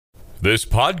This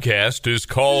podcast is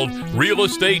called Real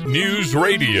Estate News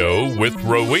Radio with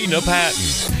Rowena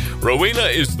Patton. Rowena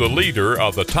is the leader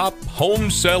of the top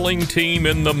home selling team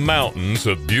in the mountains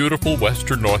of beautiful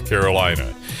western North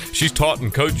Carolina. She's taught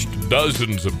and coached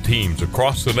dozens of teams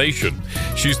across the nation.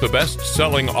 She's the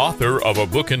best-selling author of a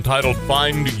book entitled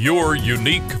Find Your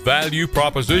Unique Value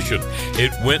Proposition.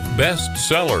 It went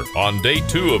bestseller on day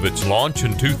 2 of its launch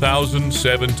in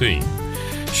 2017.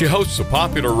 She hosts a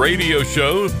popular radio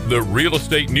show, the Real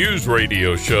Estate News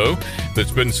Radio Show,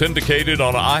 that's been syndicated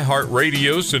on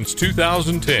iHeartRadio since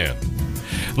 2010.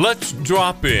 Let's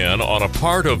drop in on a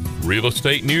part of Real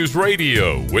Estate News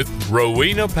Radio with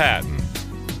Rowena Patton.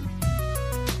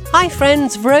 Hi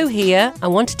friends, Ro here. I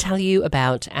want to tell you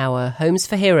about our Homes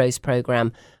for Heroes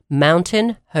program,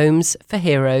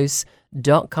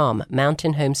 mountainhomesforheroes.com,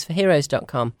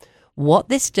 mountainhomesforheroes.com. What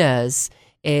this does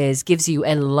is gives you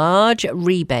a large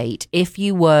rebate if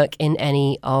you work in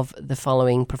any of the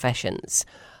following professions.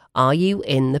 Are you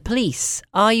in the police?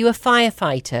 Are you a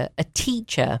firefighter, a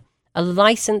teacher, a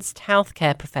licensed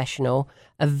healthcare professional,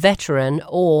 a veteran,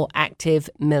 or active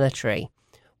military?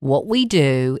 What we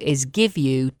do is give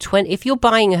you, if you're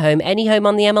buying a home, any home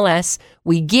on the MLS,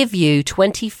 we give you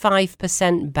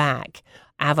 25% back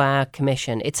of our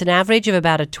commission. It's an average of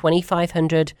about a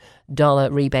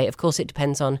 $2,500 rebate. Of course, it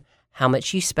depends on how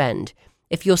much you spend.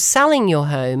 If you're selling your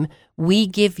home, we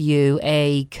give you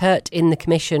a cut in the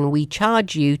commission we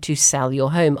charge you to sell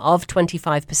your home of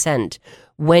 25%.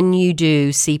 When you do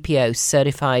CPO,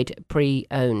 certified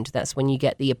pre-owned, that's when you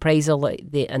get the appraisal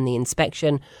and the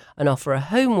inspection and offer a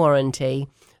home warranty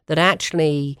that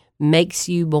actually makes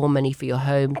you more money for your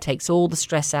home, takes all the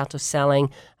stress out of selling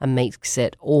and makes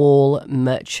it all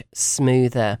much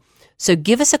smoother. So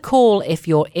give us a call if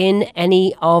you're in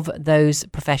any of those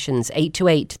professions,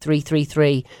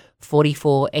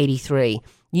 828-333-4483.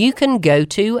 You can go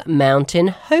to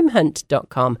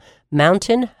mountainhomehunt.com,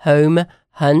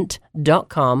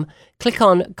 mountainhomehunt.com, click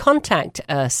on Contact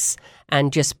Us,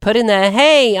 and just put in there,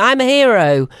 hey, I'm a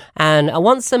hero, and I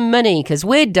want some money, because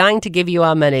we're dying to give you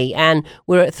our money, and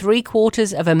we're at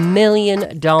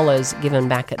 $750,000 given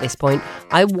back at this point.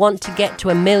 I want to get to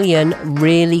 $1 million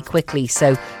really quickly,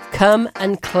 so come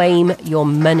and claim your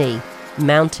money,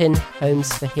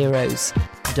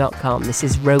 mountainhomesforheroes.com. This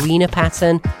is Rowena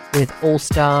Patton with All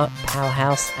Star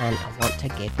Powerhouse, and I want to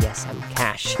give you some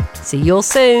cash. See you all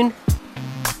soon.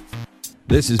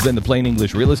 This has been the Plain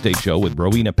English Real Estate Show with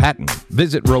Rowena Patton.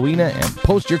 Visit Rowena and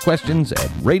post your questions at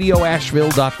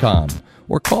radioasheville.com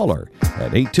or call her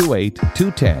at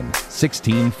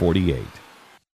 828-210-1648.